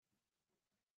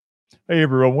Hey,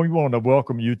 everyone. We want to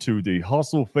welcome you to the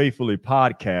Hustle Faithfully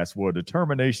podcast, where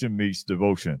determination meets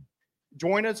devotion.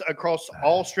 Join us across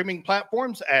all streaming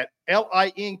platforms at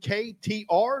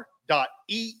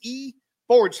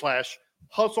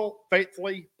linktr.ee/Hustle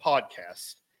Faithfully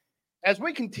podcast. As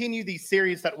we continue the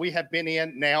series that we have been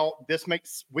in now, this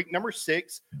makes week number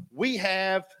 6, we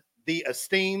have the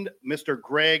esteemed Mr.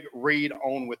 Greg Reid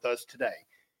on with us today.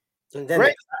 And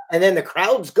then the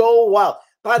crowds go wild.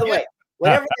 By the way,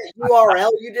 whatever that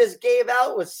URL you just gave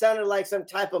out sounded like some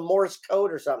type of Morse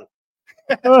code or something.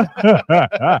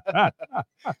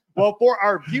 Well, for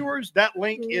our viewers, that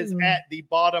link is at the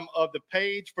bottom of the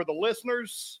page. For the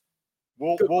listeners,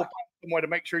 we'll find some way to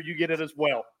make sure you get it as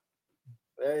well.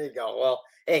 There you go. Well,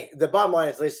 hey, the bottom line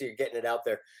is, at least you're getting it out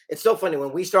there. It's so funny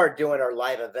when we started doing our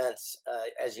live events,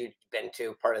 as you've been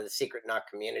to part of the Secret Knock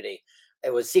community.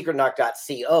 It was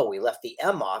secretknock.co. We left the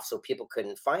M off so people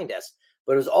couldn't find us,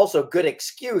 but it was also a good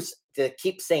excuse to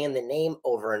keep saying the name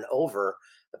over and over,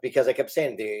 because I kept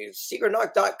saying the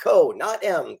secretknock.co, not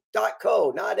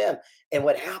M.co, not M. And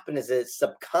what happened is it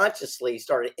subconsciously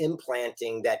started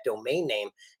implanting that domain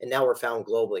name, and now we're found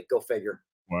globally. Go figure.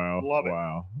 Wow. Love it.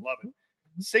 Wow. Love it.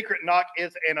 Secret Knock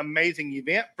is an amazing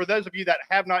event. For those of you that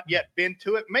have not yet been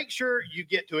to it, make sure you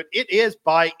get to it. It is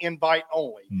by invite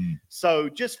only. So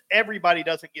just everybody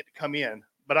doesn't get to come in.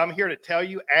 But I'm here to tell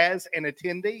you, as an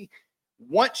attendee,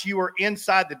 once you are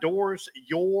inside the doors,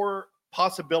 your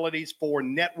possibilities for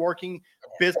networking,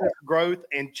 business growth,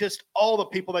 and just all the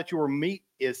people that you will meet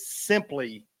is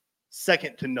simply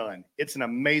second to none. It's an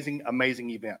amazing,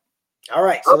 amazing event. All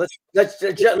right, so let's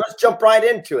jump right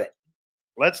into it.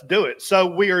 Let's do it. So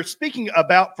we are speaking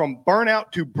about from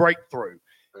burnout to breakthrough.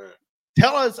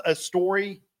 Tell us a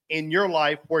story in your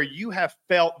life where you have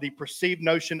felt the perceived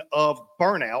notion of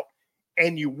burnout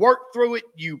and you worked through it,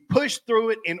 you pushed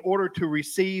through it in order to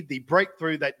receive the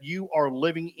breakthrough that you are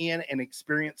living in and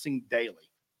experiencing daily.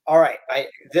 All right.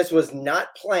 This was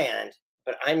not planned,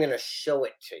 but I'm going to show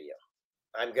it to you.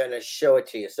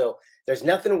 So there's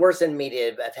nothing worse than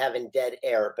media of having dead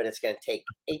air, but it's going to take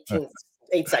 8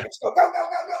 seconds. Go.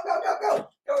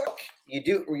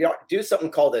 You do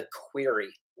something called a query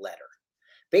letter.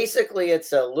 Basically,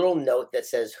 it's a little note that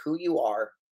says who you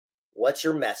are, what's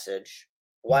your message,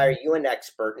 why are you an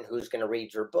expert, and who's going to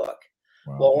read your book.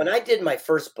 Wow. Well, when I did my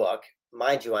first book,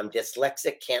 mind you, I'm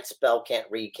dyslexic, can't spell,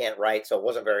 can't read, can't write, so it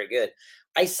wasn't very good.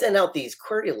 I sent out these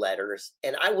query letters,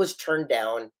 and I was turned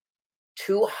down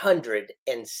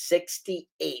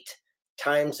 268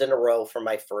 times in a row for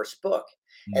my first book.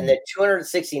 And the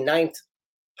 269th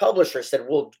publisher said,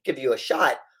 we'll give you a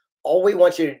shot. All we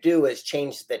want you to do is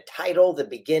change the title, the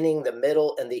beginning, the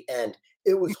middle, and the end.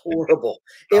 It was horrible.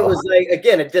 It was like,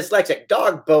 again, a dyslexic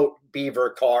dog, boat, beaver,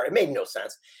 car. It made no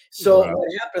sense. So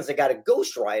what happens, I got a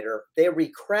ghostwriter. They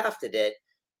recrafted it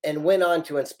and went on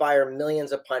to inspire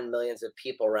millions upon millions of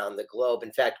people around the globe.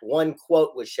 In fact, one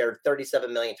quote was shared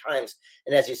 37 million times.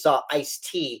 And as you saw,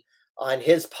 Ice-T on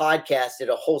his podcast did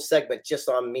a whole segment just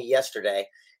on me yesterday.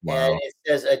 Wow. And it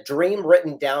says, a dream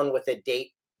written down with a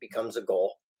date becomes a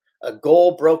goal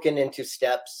broken into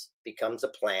steps becomes a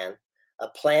plan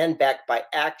backed by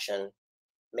action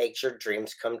makes your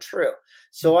dreams come true.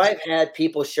 So I've had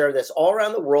people share this all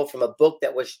around the world from a book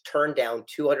that was turned down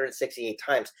 268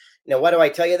 times. Now, why do I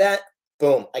tell you that?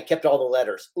 Boom, I kept all the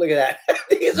letters. Look at that.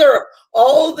 These are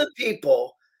all the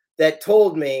people that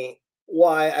told me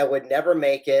why I would never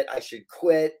make it, I should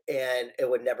quit, and it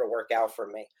would never work out for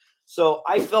me. So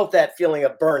I felt that feeling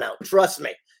of burnout, trust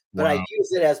me, but I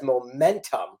use it as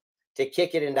momentum to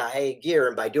kick it into high gear.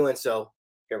 And by doing so,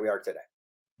 here we are today.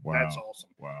 Wow. That's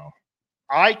awesome. Wow.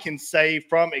 I can say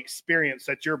from experience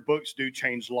that your books do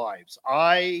change lives.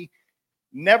 I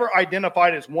never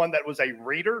identified as one that was a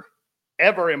reader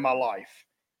ever in my life.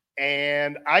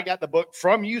 And I got the book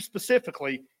from you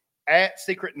specifically at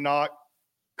Secret Knock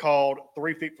called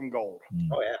 3 Feet from Gold.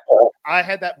 Oh, yeah. I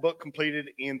had that book completed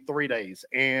in 3 days.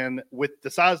 And with the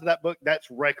size of that book,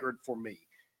 that's record for me.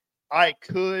 I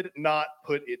could not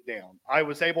put it down. I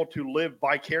was able to live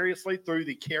vicariously through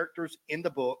the characters in the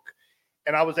book.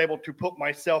 And I was able to put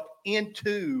myself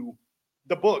into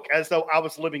the book as though I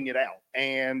was living it out.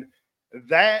 And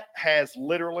that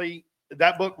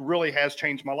book really has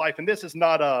changed my life. And this is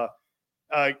not a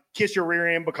kiss your rear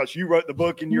end because you wrote the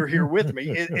book and you're here with me.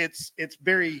 It's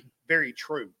very, very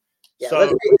true. Yeah, so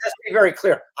let's be very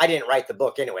clear. I didn't write the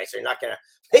book anyway, so you're not going to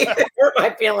hurt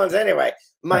my feelings anyway.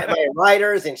 My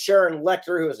writers and Sharon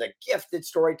Lecter, who is a gifted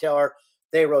storyteller,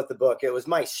 they wrote the book. It was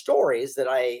my stories that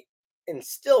I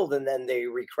instilled, and then they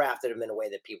recrafted them in a way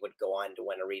that people would go on to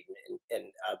want to read in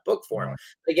book form. Right.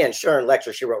 Again, Sharon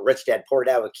Lecter, she wrote Rich Dad Poor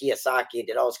Dad with Kiyosaki,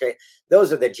 did all this great.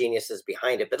 Those are the geniuses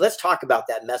behind it. But let's talk about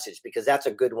that message, because that's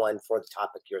a good one for the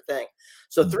topic you're thinking.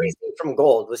 So 3 Feet from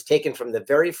Gold was taken from the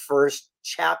very first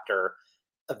chapter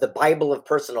of the Bible of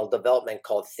personal development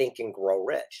called Think and Grow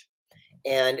Rich.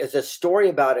 And it's a story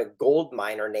about a gold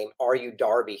miner named R.U.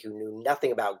 Darby who knew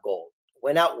nothing about gold.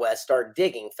 Went out west, started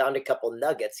digging, found a couple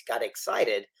nuggets, got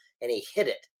excited, and he hid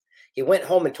it. He went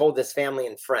home and told his family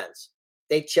and friends.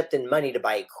 They chipped in money to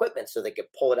buy equipment so they could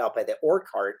pull it out by the ore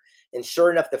cart. And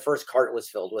sure enough, the first cart was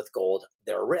filled with gold.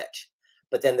 They're rich.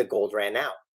 But then the gold ran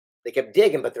out. They kept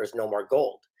digging, but there's no more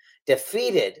gold.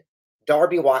 Defeated,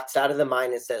 Darby walks out of the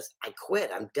mine and says, I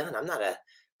quit. I'm done. I'm not a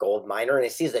gold miner. And he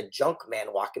sees a junk man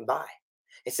walking by.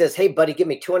 He says, hey, buddy, give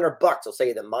me $200. I'll sell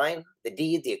you the mine, the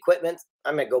deed, the equipment.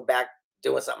 I'm going to go back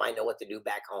doing something I know what to do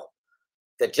back home.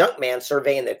 The junk man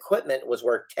surveying the equipment was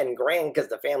worth 10 grand because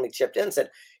the family chipped in and said,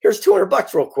 here's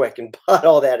 $200 real quick, and bought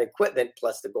all that equipment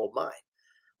plus the gold mine.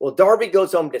 Well, Darby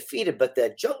goes home defeated, but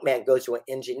the junk man goes to an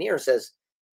engineer and says,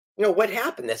 you know, what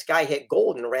happened? This guy hit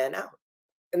gold and ran out.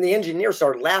 And the engineer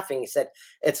started laughing. He said,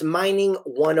 it's mining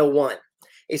 101.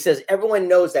 He says, everyone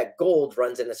knows that gold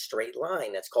runs in a straight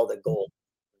line. That's called a gold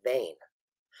vein.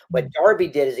 What Darby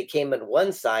did is he came in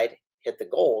one side, hit the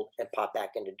gold, and popped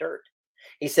back into dirt.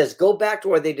 He says, go back to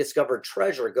where they discovered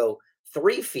treasure, go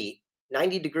 3 feet,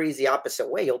 90 degrees the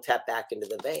opposite way, you'll tap back into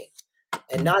the vein.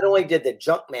 And not only did the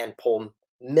junk man pull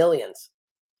millions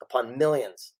upon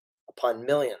millions upon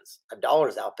millions of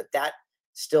dollars out, but that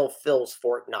still fills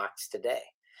Fort Knox today.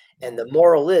 And the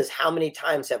moral is, how many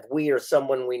times have we or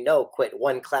someone we know quit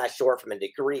one class short from a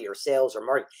degree or sales or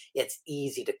marketing? It's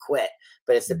easy to quit,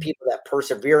 but it's the people that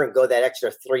persevere and go that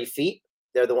extra 3 feet.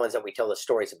 They're the ones that we tell the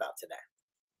stories about today.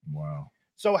 Wow.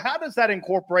 So how does that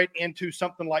incorporate into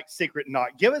something like Secret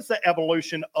Knock? Give us the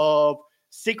evolution of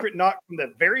Secret Knock from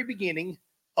the very beginning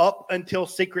up until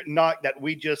Secret Knock that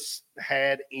we just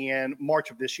had in March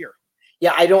of this year.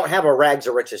 Yeah, I don't have a rags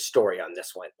to riches story on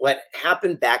this one. What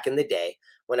happened back in the day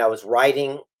when I was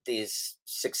writing these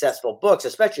successful books,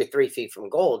 especially 3 Feet from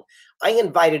Gold, I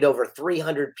invited over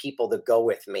 300 people to go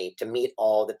with me to meet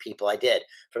all the people I did,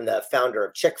 from the founder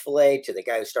of Chick-fil-A to the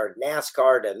guy who started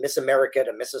NASCAR to Miss America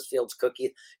to Mrs. Fields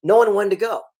Cookies. No one wanted to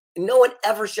go. No one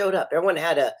ever showed up. Everyone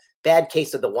had a bad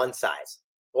case of the one size.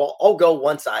 Well, I'll go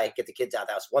once I get the kids out of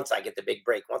the house, once I get the big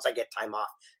break, once I get time off.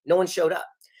 No one showed up.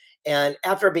 And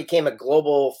after it became a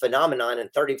global phenomenon in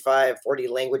 35, 40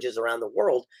 languages around the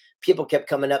world, people kept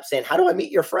coming up saying, how do I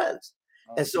meet your friends?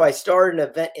 And so I started an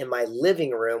event in my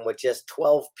living room with just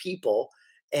 12 people.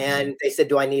 And they said,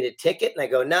 do I need a ticket? And I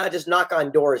go, no, just knock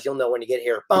on doors. You'll know when you get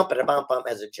here. Bump and a bump bump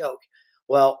as a joke.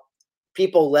 Well,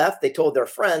 people left. They told their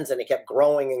friends, and it kept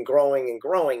growing and growing and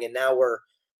growing. And now we're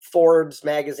Forbes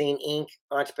Magazine, Inc.,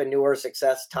 Entrepreneur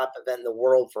Success Top Event in the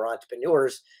world for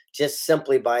entrepreneurs, just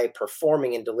simply by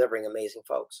performing and delivering amazing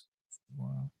folks.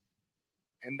 Wow.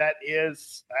 And that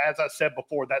is, as I said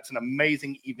before, that's an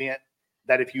amazing event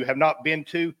that if you have not been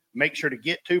to, make sure to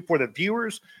get to. For the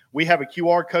viewers, we have a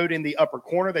QR code in the upper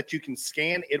corner that you can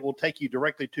scan. It will take you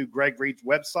directly to Greg Reid's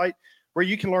website, where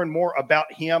you can learn more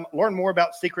about him, learn more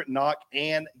about Secret Knock,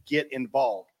 and get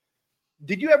involved.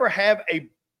 Did you ever have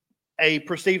a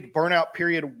perceived burnout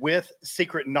period with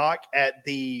Secret Knock at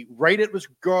the rate it was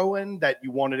growing, that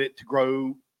you wanted it to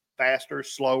grow faster,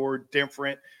 slower,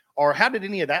 different? Or how did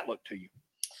any of that look to you?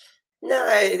 No,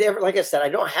 like I said, I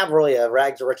don't have really a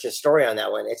rags to riches story on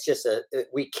that one. It's just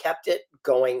we kept it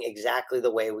going exactly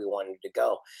the way we wanted to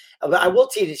go. But I will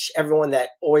teach everyone that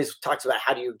always talks about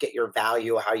how do you get your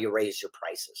value, how you raise your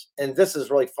prices. And this is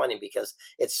really funny because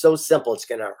it's so simple, it's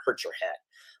going to hurt your head.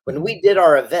 When we did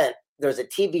our event, there's a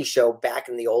TV show back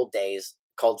in the old days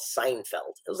called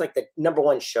Seinfeld. It was like the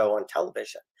 #1 show on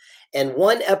television. And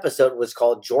one episode was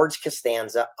called George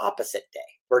Costanza Opposite Day,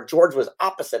 where George was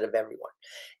opposite of everyone.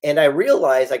 And I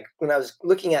realized, like, when I was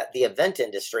looking at the event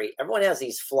industry, everyone has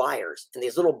these flyers and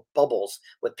these little bubbles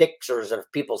with pictures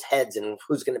of people's heads and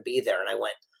who's going to be there. And I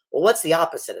went, well, what's the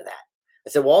opposite of that?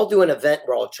 I said, well, I'll do an event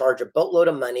where I'll charge a boatload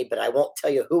of money, but I won't tell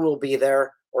you who will be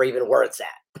there or even where it's at.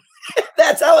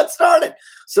 That's how it started.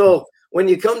 So when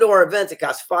you come to our events, it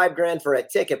costs $5 grand for a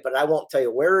ticket, but I won't tell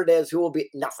you where it is, who will be,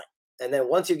 nothing. And then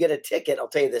once you get a ticket, I'll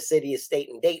tell you the city, state,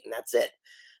 and date, and that's it.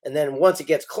 And then once it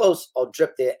gets close, I'll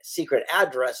drip the secret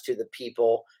address to the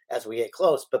people as we get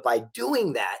close. But by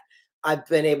doing that, I've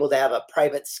been able to have a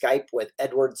private Skype with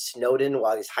Edward Snowden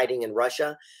while he's hiding in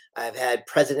Russia. I've had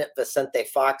President Vicente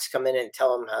Fox come in and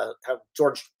tell him how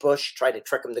George Bush tried to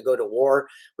trick him to go to war.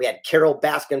 We had Carol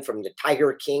Baskin from the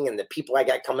Tiger King, and the people I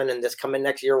got coming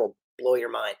next year will blow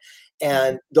your mind.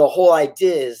 And the whole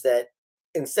idea is that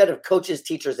instead of coaches,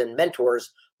 teachers, and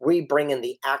mentors, we bring in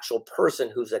the actual person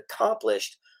who's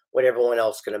accomplished what everyone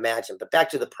else can imagine. But back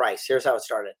to the price. Here's how it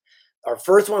started. Our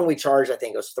first one we charged, I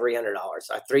think it was $300.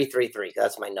 333.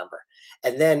 That's my number.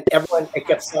 And then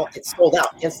it sold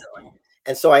out instantly.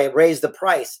 And so I raised the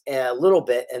price a little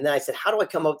bit. And then I said, how do I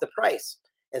come up with the price?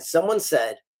 And someone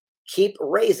said, keep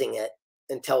raising it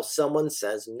until someone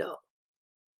says no.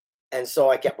 And so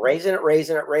I kept raising it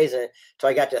until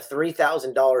I got to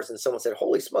 $3,000. And someone said,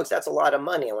 holy smokes, that's a lot of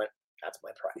money. I went, that's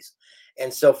my price.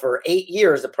 And so for 8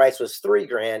 years, the price was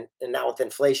 $3,000. And now with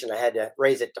inflation, I had to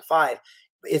raise it to $5,000.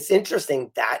 It's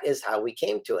interesting. That is how we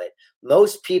came to it.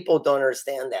 Most people don't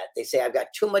understand that. They say, I've got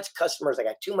too much customers. I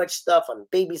got too much stuff. I'm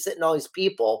babysitting all these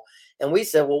people. And we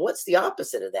said, well, what's the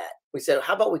opposite of that? We said,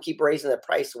 how about we keep raising the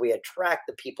price so we attract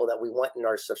the people that we want in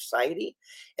our society?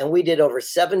 And we did over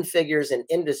 7 figures in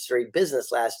industry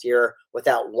business last year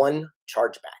without one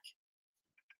chargeback.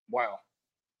 Wow.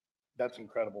 That's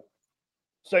incredible.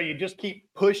 So you just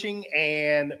keep pushing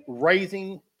and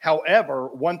raising. However,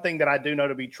 one thing that I do know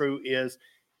to be true is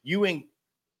you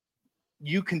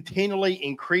continually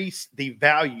increase the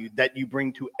value that you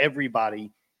bring to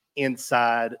everybody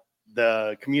inside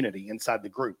the community, inside the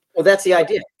group. Well, that's the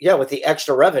idea. Yeah, with the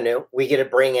extra revenue, we get to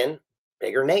bring in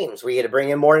bigger names. We get to bring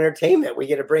in more entertainment. We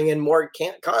get to bring in more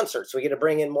concerts. We get to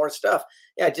bring in more stuff.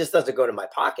 Yeah, it just doesn't go to my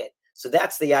pocket. So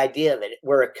that's the idea of it.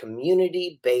 We're a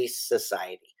community-based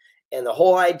society. And the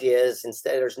whole idea is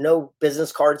instead, there's no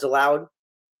business cards allowed.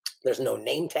 There's no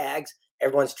name tags.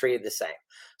 Everyone's treated the same.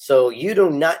 So you do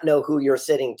not know who you're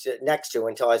sitting next to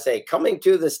until I say, coming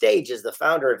to the stage is the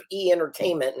founder of E!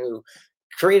 Entertainment, who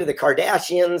created the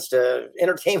Kardashians to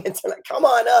entertainment. Come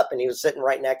on up. And he was sitting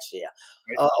right next to you.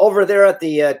 Over there at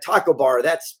the taco bar,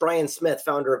 that's Brian Smith,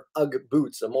 founder of UGG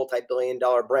Boots, a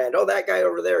multi-billion-dollar brand. Oh, that guy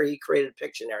over there, he created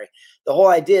Pictionary. The whole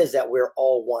idea is that we're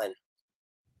all one.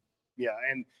 Yeah.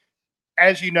 And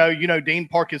as you know, Dean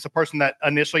Park is the person that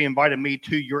initially invited me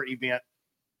to your event.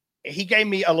 He gave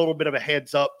me a little bit of a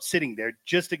heads up sitting there,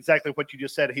 just exactly what you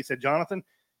just said. He said, Jonathan,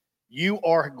 you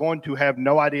are going to have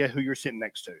no idea who you're sitting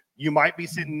next to. You might be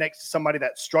sitting next to somebody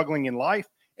that's struggling in life,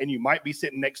 and you might be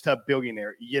sitting next to a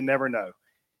billionaire. You never know.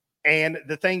 And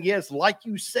the thing is, like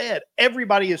you said,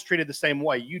 everybody is treated the same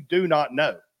way. You do not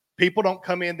know. People don't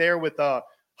come in there with a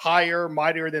higher,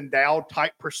 mightier than thou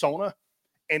type persona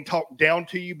and talk down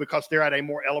to you because they're at a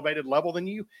more elevated level than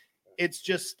you. It's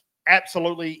just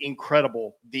absolutely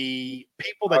incredible. The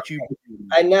people that you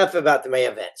enough about my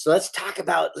event. So let's talk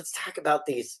about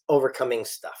these overcoming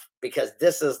stuff, because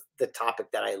this is the topic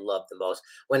that I love the most.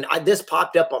 When this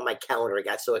popped up on my calendar, I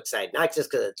got so excited, not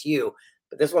just because it's you,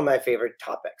 but this is one of my favorite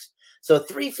topics. So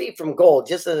 3 feet from gold,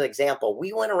 just as an example,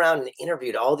 we went around and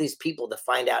interviewed all these people to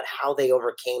find out how they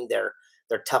overcame their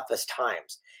toughest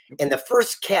times. And the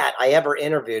first cat I ever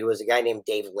interviewed was a guy named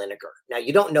Dave Lineker. Now,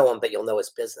 you don't know him, but you'll know his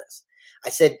business. I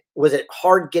said, was it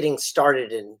hard getting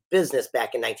started in business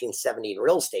back in 1970 in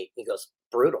real estate? He goes,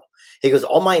 brutal. He goes,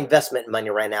 all my investment money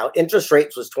ran out. Interest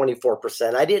rates was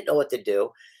 24%. I didn't know what to do.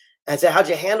 And I said, how'd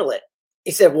you handle it?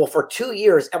 He said, well, for 2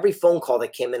 years, every phone call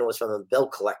that came in was from a bill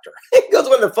collector. He goes,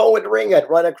 when the phone would ring, I'd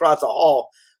run across the hall,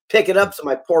 pick it up so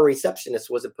my poor receptionist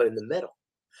wasn't put in the middle.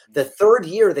 The 3rd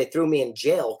year, they threw me in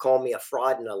jail, called me a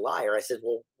fraud and a liar. I said,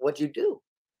 well, what'd you do?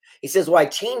 He says, well, I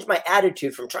changed my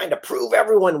attitude from trying to prove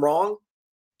everyone wrong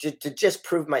to just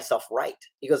prove myself right.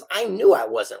 He goes, I knew I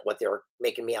wasn't what they were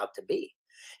making me out to be.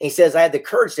 And he says, I had the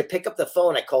courage to pick up the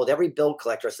phone. I called every bill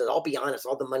collector. I said, I'll be honest,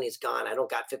 all the money's gone. I don't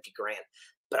got 50 grand,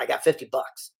 but I got $50.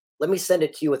 Let me send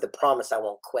it to you with the promise I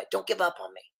won't quit. Don't give up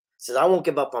on me. He says, I won't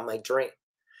give up on my dream.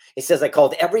 He says, I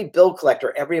called every bill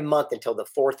collector every month until the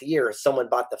 4th year. Someone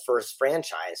bought the first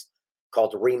franchise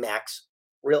called Remax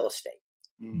Real Estate.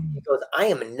 He goes, I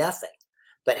am nothing.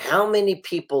 But how many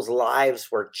people's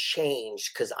lives were changed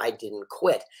because I didn't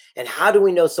quit? And how do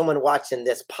we know someone watching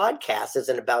this podcast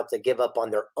isn't about to give up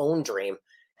on their own dream?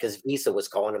 Because Visa was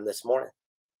calling them this morning.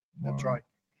 That's right.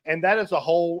 And that is a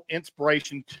whole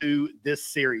inspiration to this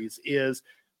series, is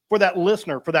for that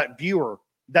listener, for that viewer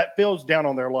that feels down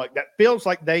on their luck, that feels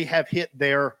like they have hit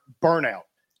their burnout.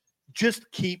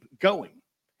 Just keep going.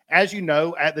 As you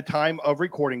know, at the time of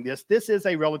recording this is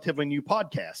a relatively new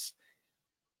podcast.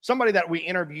 Somebody that we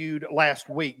interviewed last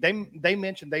week, they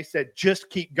mentioned, they said, just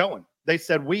keep going. They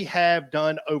said, we have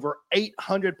done over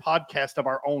 800 podcasts of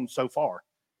our own so far.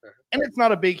 And it's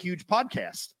not a big, huge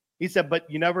podcast. He said, but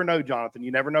you never know, Jonathan,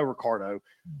 you never know, Ricardo,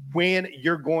 when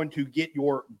you're going to get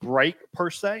your break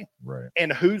per se, right,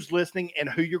 and who's listening and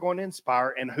who you're going to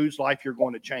inspire and whose life you're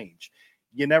going to change.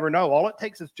 You never know. All it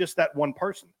takes is just that one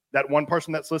person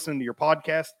that's listening to your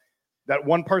podcast. That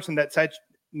one person that sat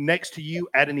next to you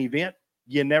at an event,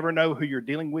 you never know who you're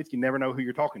dealing with. You never know who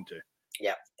you're talking to.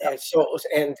 Yeah. And so,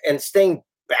 and staying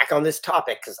back on this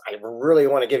topic, because I really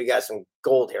want to give you guys some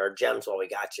gold here, gems while we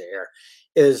got you here,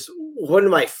 is one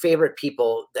of my favorite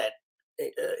people that,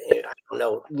 I don't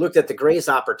know, looked at the greatest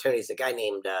opportunities, a guy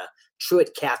named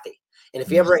Truett Cathy. And if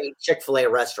you ever eat Chick-fil-A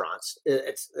restaurants,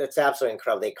 it's absolutely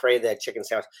incredible. They created that chicken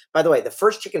sandwich. By the way, the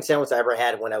first chicken sandwich I ever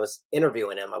had when I was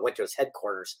interviewing him, I went to his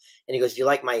headquarters and he goes, "Do you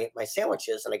like my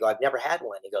sandwiches?" And I go, "I've never had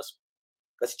one." He goes,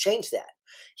 "Let's change that."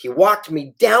 He walked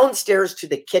me downstairs to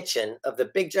the kitchen of the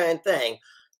big giant thing.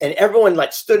 And everyone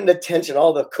like stood in attention,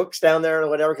 all the cooks down there or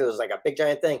whatever, because it was like a big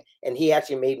giant thing. And he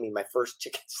actually made me my first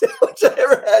chicken sandwich I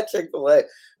ever had, Chick-fil-A.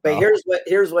 But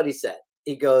here's what he said.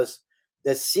 He goes,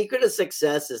 "The secret of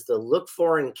success is to look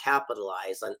for and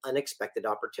capitalize on unexpected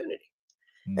opportunity."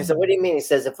 I said, "What do you mean?" He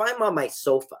says, "If I'm on my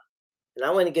sofa and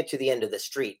I want to get to the end of the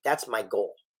street, that's my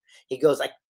goal." He goes, "I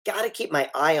got to keep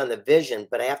my eye on the vision,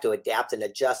 but I have to adapt and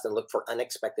adjust and look for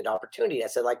unexpected opportunity." I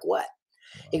said, "Like what?"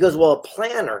 He goes, "Well, a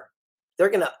planner, they're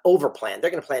going to overplan. They're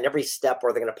going to plan every step,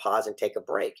 or they're going to pause and take a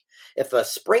break. If a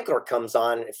sprinkler comes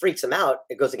on, it freaks them out.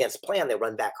 It goes against plan. They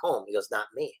run back home." He goes, "Not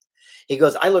me." He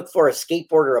goes, "I look for a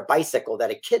skateboard or a bicycle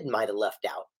that a kid might have left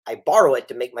out. I borrow it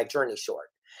to make my journey short.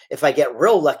 If I get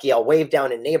real lucky, I'll wave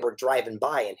down a neighbor driving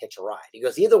by and hitch a ride." He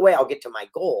goes, "Either way, I'll get to my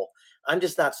goal. I'm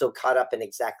just not so caught up in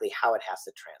exactly how it has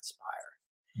to transpire."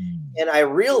 And I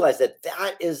realized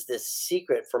that is the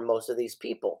secret for most of these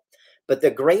people. But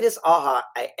the greatest aha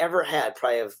I ever had,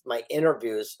 probably of my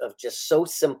interviews, of just so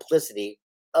simplicity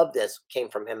of this, came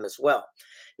from him as well.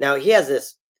 Now he has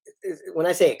this, when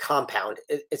I say a compound,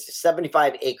 it's a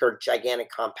 75-acre gigantic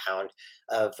compound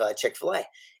of Chick-fil-A.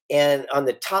 And on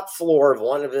the top floor of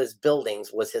one of his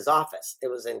buildings was his office. It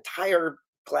was an entire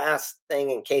glass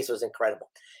thing in case. It was incredible.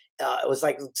 It was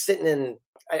like sitting in,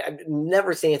 I've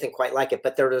never seen anything quite like it,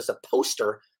 but there was a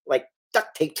poster like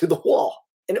duct taped to the wall.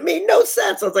 And it made no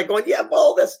sense. I was like going, "You have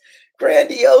all this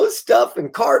grandiose stuff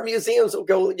and car museums will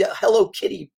go, yeah, Hello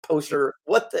Kitty poster.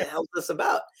 What the hell is this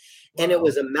about?" Wow. And it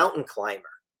was a mountain climber.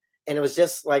 And it was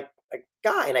just like a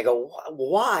guy. And I go,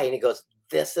 "Why?" And he goes,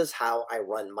 "This is how I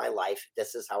run my life.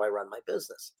 This is how I run my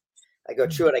business." I go,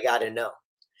 "Truett, I got to know."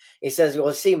 He says,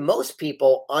 "Well, see, most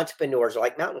people, entrepreneurs, are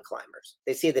like mountain climbers.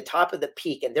 They see the top of the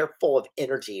peak and they're full of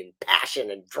energy and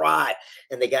passion and drive.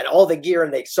 And they got all the gear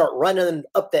and they start running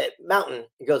up that mountain."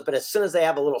 He goes, "But as soon as they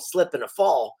have a little slip and a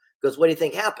fall," he goes, "what do you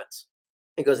think happens?"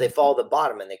 He goes, "They fall to the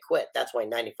bottom and they quit. That's why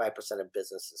 95% of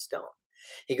businesses don't."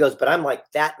 He goes, "But I'm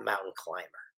like that mountain climber."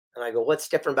 And I go, "What's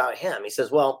different about him?" He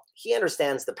says, "Well, he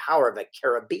understands the power of a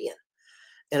Caribbean."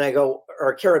 And I go,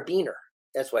 "Or a carabiner.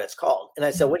 That's what it's called." And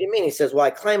I said, "What do you mean?" He says, "Well,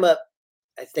 I climb up,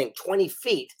 I think 20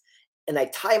 feet and I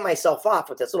tie myself off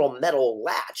with this little metal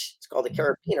latch. It's called a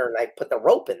carabiner. And I put the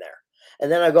rope in there.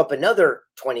 And then I go up another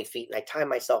 20 feet and I tie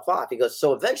myself off." He goes,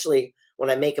 "So eventually when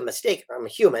I make a mistake, I'm a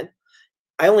human,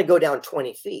 I only go down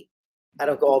 20 feet. I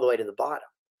don't go all the way to the bottom."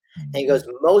 And he goes,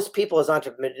 "Most people as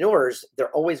entrepreneurs,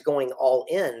 they're always going all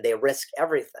in. They risk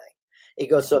everything." He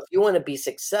goes, "So if you want to be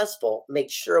successful, make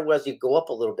sure as you go up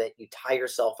a little bit, you tie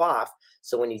yourself off.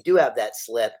 So when you do have that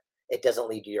slip, it doesn't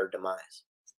lead to your demise."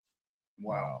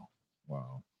 Wow.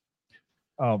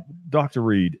 Dr.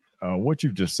 Reid, what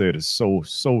you've just said is so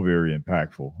very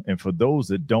impactful. And for those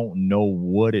that don't know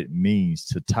what it means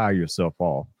to tie yourself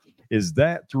off, is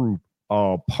that through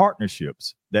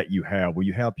partnerships that you have, where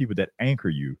you have people that anchor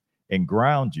you and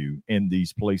ground you in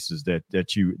these places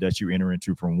that you enter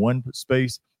into, from one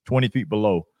space 20 feet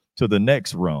below to the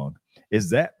next rung? Is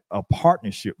that a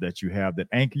partnership that you have that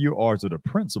anchor you, or is it a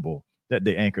principle that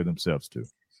they anchor themselves to?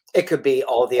 It could be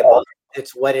all the above.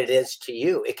 It's what it is to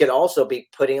you. It could also be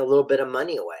putting a little bit of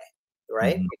money away,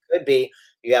 right? It could be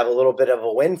you have a little bit of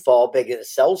a windfall, big as a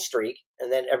sell streak,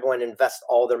 and then everyone invests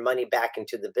all their money back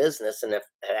into the business. And if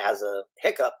it has a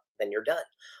hiccup, then you're done.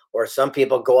 Or some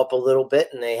people go up a little bit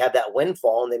and they have that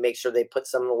windfall and they make sure they put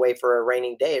some away for a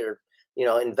rainy day, or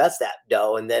invest that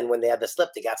dough. And then when they have the slip,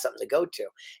 they got something to go to.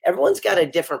 Everyone's got a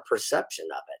different perception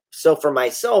of it. So for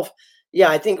myself, yeah,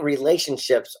 I think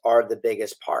relationships are the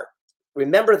biggest part.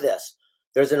 Remember this.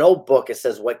 There's an old book. It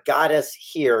says, "What got us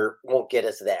here won't get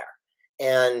us there."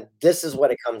 And this is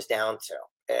what it comes down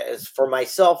to. As for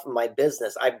myself and my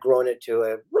business, I've grown it to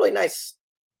a really nice,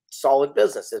 solid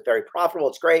business. It's very profitable.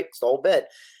 It's great. It's the whole bit.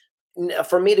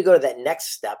 For me to go to that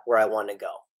next step where I want to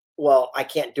go, well, I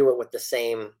can't do it with the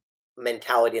same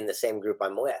mentality in the same group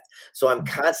I'm with. So I'm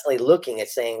constantly looking at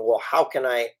saying, well, how can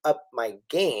I up my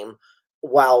game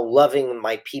while loving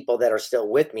my people that are still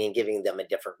with me and giving them a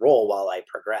different role while I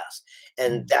progress.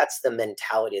 And that's the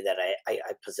mentality that I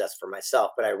possess for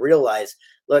myself. But I realize,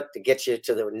 look, to get you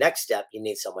to the next step, you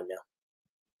need someone new.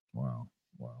 Wow.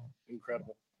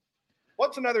 Incredible.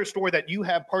 What's another story that you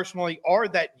have personally, or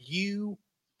that you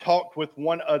talked with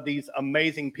one of these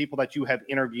amazing people that you have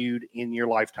interviewed in your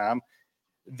lifetime,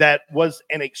 that was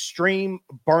an extreme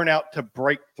burnout to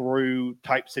breakthrough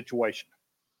type situation?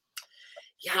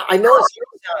 Yeah, I know it's going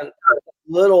to sound a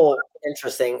little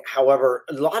interesting. However,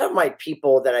 a lot of my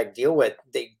people that I deal with,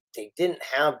 they didn't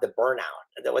have the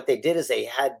burnout. What they did is they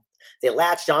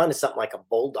latched on to something like a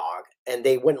bulldog and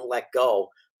they wouldn't let go,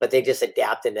 but they just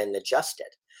adapted and adjusted.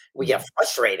 We get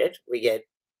frustrated. We get,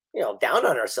 down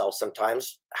on ourselves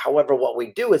sometimes. However, what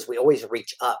we do is we always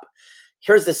reach up.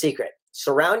 Here's the secret.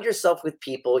 Surround yourself with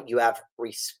people you have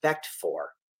respect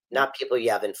for, not people you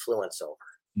have influence over.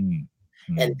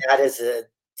 And that is a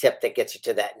tip that gets you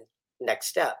to that next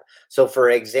step. So, for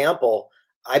example,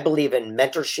 I believe in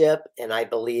mentorship and I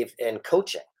believe in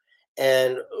coaching.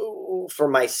 And for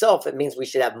myself, it means we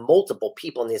should have multiple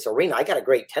people in this arena. I got a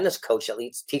great tennis coach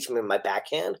that teach me my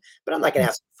backhand, but I'm not going to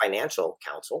ask financial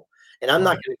counsel. And I'm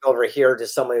not going to go over here to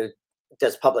someone who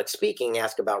does public speaking,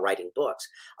 ask about writing books.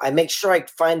 I make sure I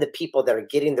find the people that are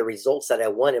getting the results that I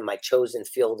want in my chosen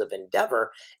field of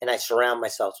endeavor, and I surround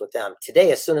myself with them.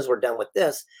 Today, as soon as we're done with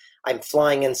this, I'm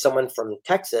flying in someone from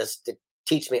Texas to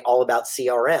teach me all about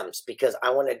CRMs because I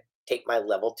want to take my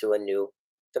level to a new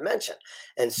dimension.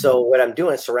 And so what I'm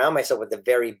doing is surround myself with the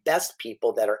very best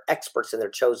people that are experts in their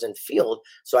chosen field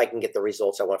so I can get the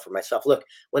results I want for myself. Look,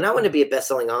 when I want to be a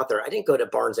best-selling author, I didn't go to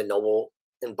Barnes and Noble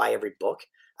and buy every book.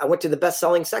 I went to the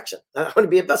best-selling section. I want to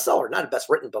be a bestseller, not a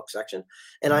best-written book section.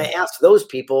 And I asked those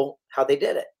people how they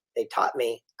did it. They taught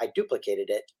me. I duplicated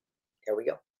it. Here we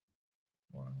go.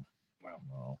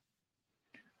 Wow.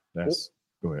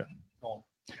 Go ahead.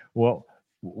 Well,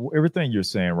 everything you're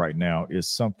saying right now is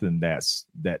something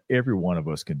that every one of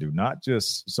us can do, not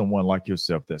just someone like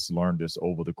yourself that's learned this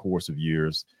over the course of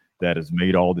years, that has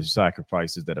made all these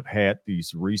sacrifices, that have had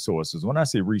these resources. When I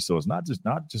say resource, not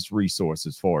just resources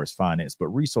as far as finance, but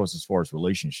resources as far as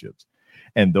relationships,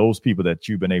 and those people that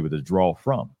you've been able to draw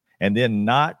from, and then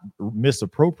not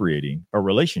misappropriating a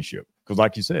relationship. Because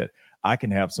like you said, I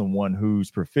can have someone who's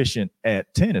proficient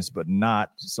at tennis, but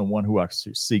not someone who I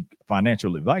seek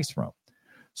financial advice from.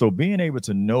 So being able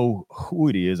to know who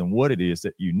it is and what it is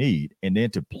that you need, and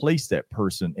then to place that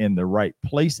person in the right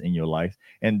place in your life,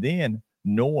 and then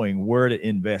knowing where to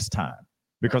invest time.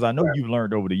 Because I know you've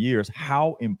learned over the years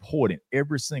how important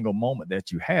every single moment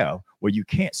that you have, where you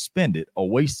can't spend it or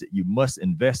waste it, you must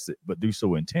invest it, but do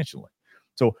so intentionally.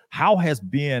 So how has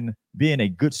being a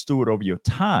good steward over your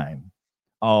time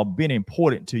been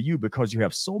important to you? Because you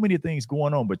have so many things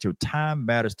going on, but your time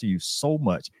matters to you so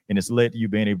much, and it's led to you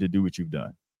being able to do what you've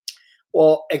done.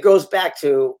 Well, it goes back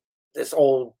to this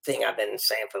old thing I've been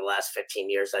saying for the last 15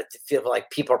 years. I feel like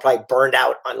people are probably burned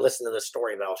out on listening to the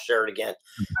story, but I'll share it again.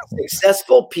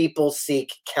 Successful people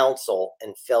seek counsel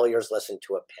and failures listen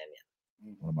to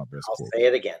opinion. One of my best I'll quotes. say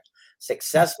it again.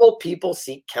 Successful people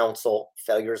seek counsel,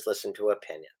 failures listen to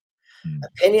opinion.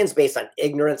 Opinions based on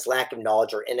ignorance, lack of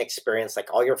knowledge, or inexperience,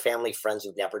 like all your family, friends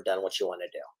who've never done what you want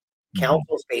to do.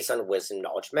 Counsel is based on wisdom,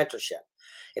 knowledge, mentorship.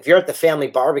 If you're at the family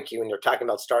barbecue and you're talking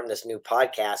about starting this new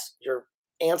podcast, your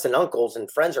aunts and uncles and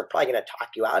friends are probably going to talk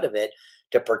you out of it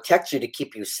to protect you, to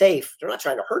keep you safe. They're not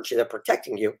trying to hurt you. They're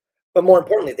protecting you. But more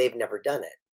importantly, they've never done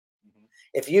it.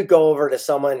 If you go over to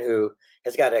someone who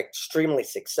has got an extremely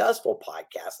successful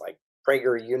podcast like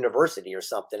Prager University or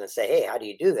something and say, hey, how do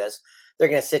you do this? They're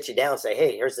going to sit you down and say,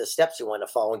 hey, here's the steps you want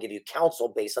to follow and give you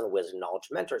counsel based on wisdom, knowledge,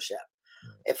 mentorship.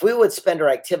 If we would spend our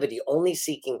activity only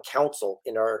seeking counsel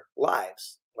in our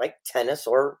lives, like tennis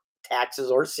or taxes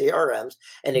or CRMs,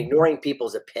 and ignoring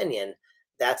people's opinion,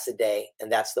 that's the day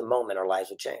and that's the moment our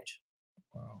lives would change.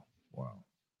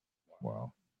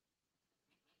 Wow.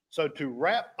 So to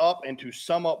wrap up and to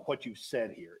sum up what you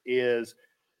said here is,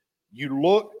 you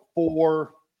look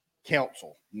for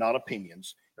counsel, not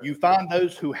opinions. You find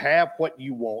those who have what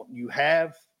you want. You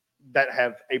have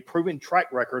a proven track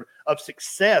record of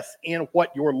success in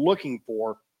what you're looking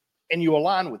for, and you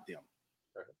align with them.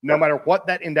 No matter what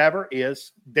that endeavor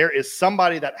is, there is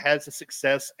somebody that has a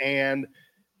success, and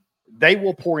they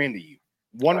will pour into you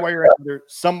one way or another.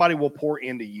 Somebody will pour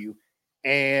into you,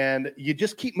 and you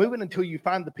just keep moving until you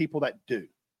find the people that do.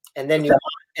 And then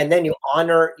you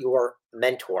honor your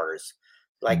mentors,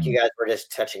 like you guys were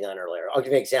just touching on earlier. I'll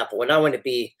give you an example. When I went to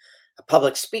be a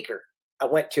public speaker, I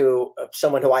went to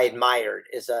someone who I admired,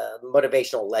 is a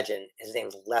motivational legend. His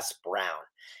name's Les Brown.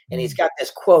 And he's got this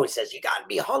quote. It says, you got to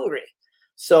be hungry.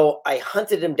 So I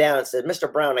hunted him down and said,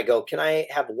 Mr. Brown, I go, can I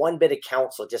have one bit of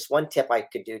counsel, just one tip I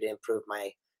could do to improve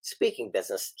my speaking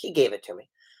business? He gave it to me.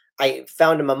 I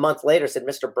found him a month later, said,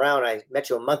 Mr. Brown, I met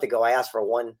you a month ago. I asked for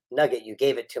one nugget. You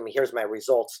gave it to me. Here's my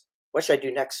results. What should I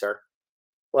do next, sir?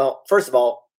 Well, first of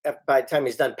all, by the time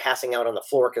he's done passing out on the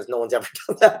floor, because no one's ever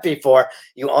done that before,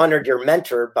 you honored your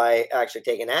mentor by actually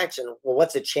taking action. Well,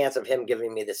 what's the chance of him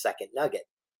giving me the second nugget?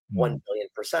 1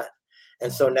 billion%.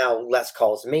 And so now Les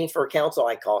calls me for counsel.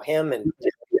 I call him, and we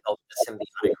build this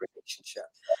symbiotic relationship.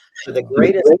 So the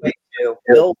greatest way to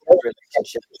build a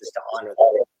relationship is to honor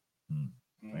them.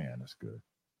 Man, that's good.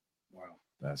 Wow.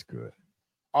 That's good.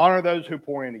 Honor those who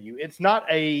pour into you. It's not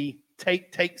a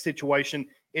take situation.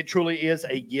 It truly is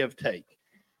a give-take.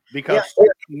 Because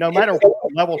no matter what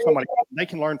level somebody, they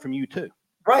can learn from you too.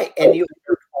 Right. And you're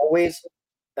always,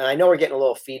 and I know we're getting a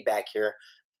little feedback here,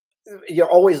 you're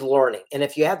always learning. And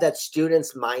if you have that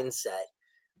student's mindset,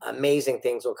 amazing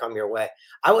things will come your way.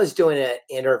 I was doing an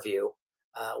interview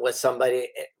with somebody.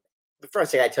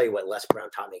 First thing I tell you what Les Brown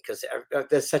taught me, because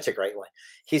that's such a great one.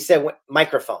 He said,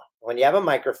 microphone. When you have a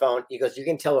microphone, he goes, you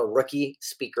can tell a rookie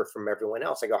speaker from everyone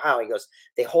else. I go, how? He goes,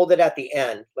 they hold it at the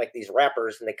end, like these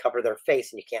rappers, and they cover their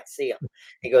face and you can't see them.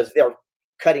 He goes, they're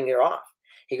cutting it off.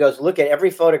 He goes, look at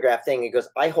every photograph thing. He goes,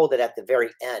 I hold it at the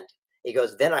very end. He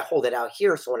goes, then I hold it out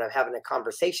here. So when I'm having a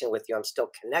conversation with you, I'm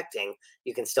still connecting.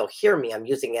 You can still hear me. I'm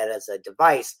using it as a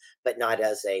device, but not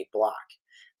as a block.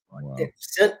 Wow.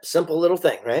 Simple little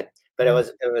thing, right? But it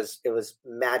was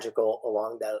magical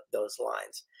along those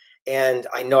lines. And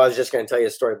I know I was just going to tell you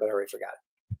a story, but I already forgot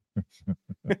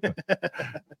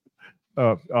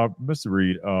it. Mr.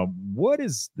 Reid, what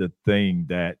is the thing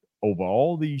that over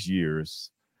all these years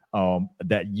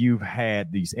that you've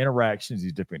had these interactions,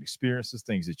 these different experiences,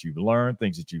 things that you've learned,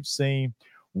 things that you've seen,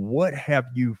 what have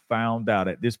you found out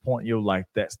at this point in your life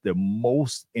that's the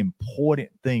most important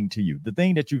thing to you, the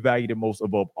thing that you value the most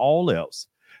above all else,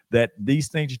 that these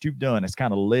things that you've done has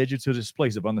kind of led you to this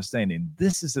place of understanding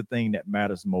this is the thing that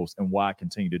matters most and why I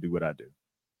continue to do what I do?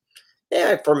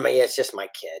 Yeah, for me, it's just my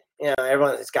kid. You know,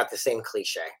 everyone has got the same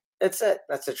cliche. That's it.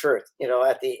 That's the truth. You know,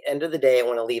 at the end of the day, I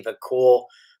want to leave a cool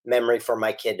memory for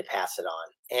my kid to pass it on.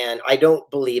 And I don't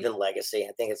believe in legacy.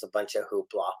 I think it's a bunch of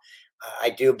hoopla.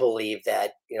 I do believe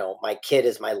that, you know, my kid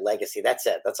is my legacy. That's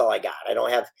it. That's all I got. I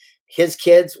don't have his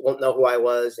kids won't know who I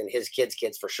was, and his kids'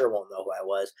 kids for sure won't know who I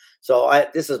was. So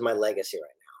this is my legacy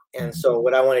right now. And so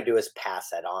what I want to do is pass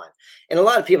that on. And a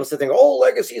lot of people sit there and go, oh,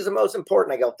 legacy is the most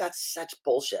important. I go, that's such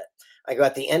bullshit. I go,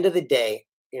 at the end of the day,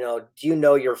 you know, do you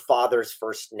know your father's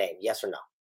first name? Yes or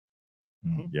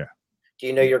no? Yeah. Do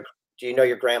you know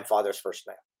your grandfather's first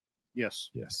name?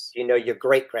 Yes. Yes. Do you know your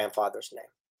great grandfather's name?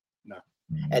 No.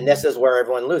 And this is where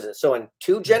everyone loses. So in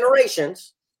 2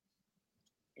 generations,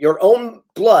 your own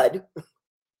blood,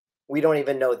 we don't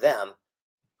even know them.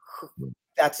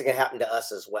 That's going to happen to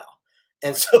us as well.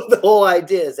 And so the whole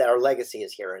idea is that our legacy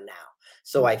is here and now.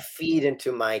 So I feed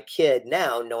into my kid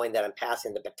now, knowing that I'm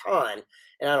passing the baton,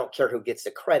 and I don't care who gets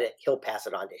the credit. He'll pass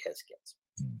it on to his kids.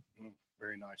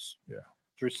 Very nice. Yeah.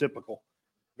 It's reciprocal.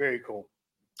 Very cool.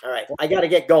 All right. I got to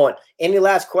get going. Any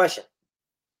last question?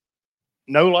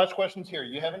 No last questions here.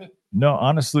 You have any? No,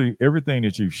 honestly, everything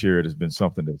that you've shared has been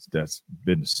something that's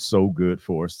been so good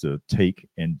for us to take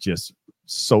and just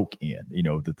soak in. You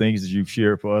know, the things that you've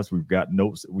shared for us, we've got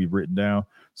notes that we've written down.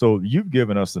 So you've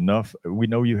given us enough. We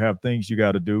know you have things you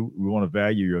got to do. We want to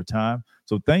value your time.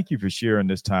 So thank you for sharing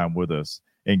this time with us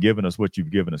and giving us what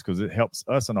you've given us, because it helps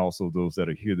us and also those that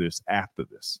are hear this after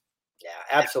this. Yeah,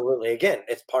 absolutely. Again,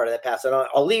 it's part of that pass it on.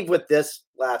 I'll leave with this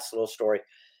last little story.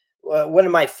 One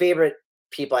of my favorite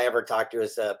people I ever talked to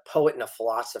is a poet and a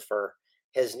philosopher.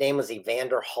 His name was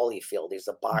Evander Holyfield. He's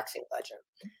a boxing legend.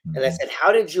 And I said,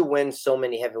 how did you win so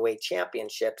many heavyweight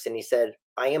championships? And he said,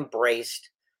 I embraced,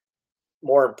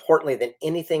 more importantly than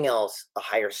anything else, a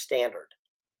higher standard.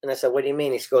 And I said, what do you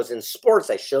mean? He goes, in sports,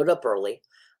 I showed up early.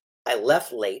 I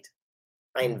left late.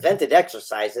 I invented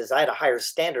exercises. I had a higher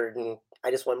standard, and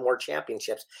I just won more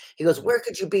championships. He goes, where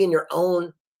could you be in your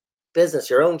own business,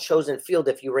 your own chosen field,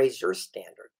 if you raise your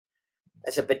standard? I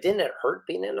said, but didn't it hurt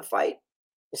being in a fight?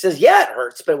 He says, yeah, it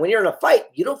hurts. But when you're in a fight,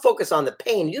 you don't focus on the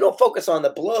pain. You don't focus on the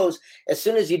blows. As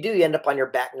soon as you do, you end up on your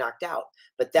back knocked out.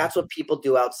 But that's what people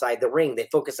do outside the ring. They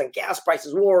focus on gas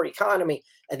prices, war, economy,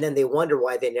 and then they wonder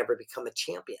why they never become a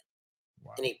champion.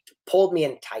 Wow. And he pulled me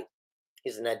in tight.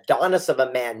 He's an Adonis of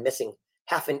a man missing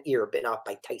half an ear bitten off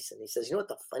by Tyson. He says, you know what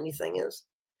the funny thing is?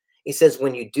 He says,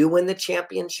 when you do win the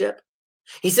championship,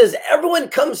 he says, everyone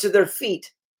comes to their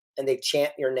feet and they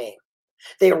chant your name.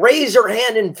 They raise your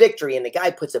hand in victory, and the guy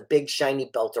puts a big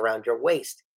shiny belt around your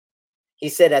waist. He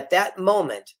said, at that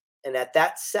moment and at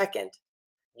that second,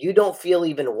 you don't feel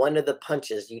even one of the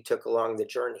punches you took along the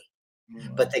journey.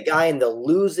 But the guy in the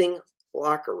losing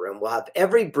locker room will have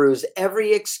every bruise,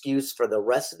 every excuse for the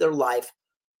rest of their life,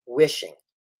 wishing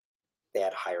they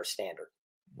had a higher standard.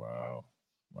 Wow.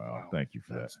 Thank you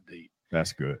for That's that. deep.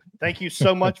 That's good. Thank you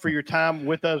so much for your time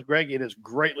with us, Greg. It is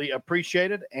greatly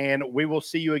appreciated. And we will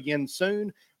see you again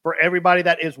soon. For everybody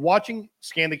that is watching,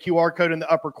 scan the QR code in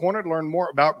the upper corner to learn more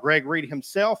about Greg Reid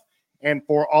himself. And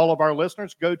for all of our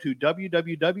listeners, go to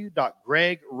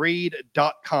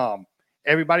www.gregreid.com.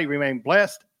 Everybody remain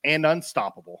blessed and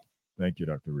unstoppable. Thank you,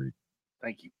 Dr. Reid.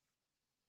 Thank you.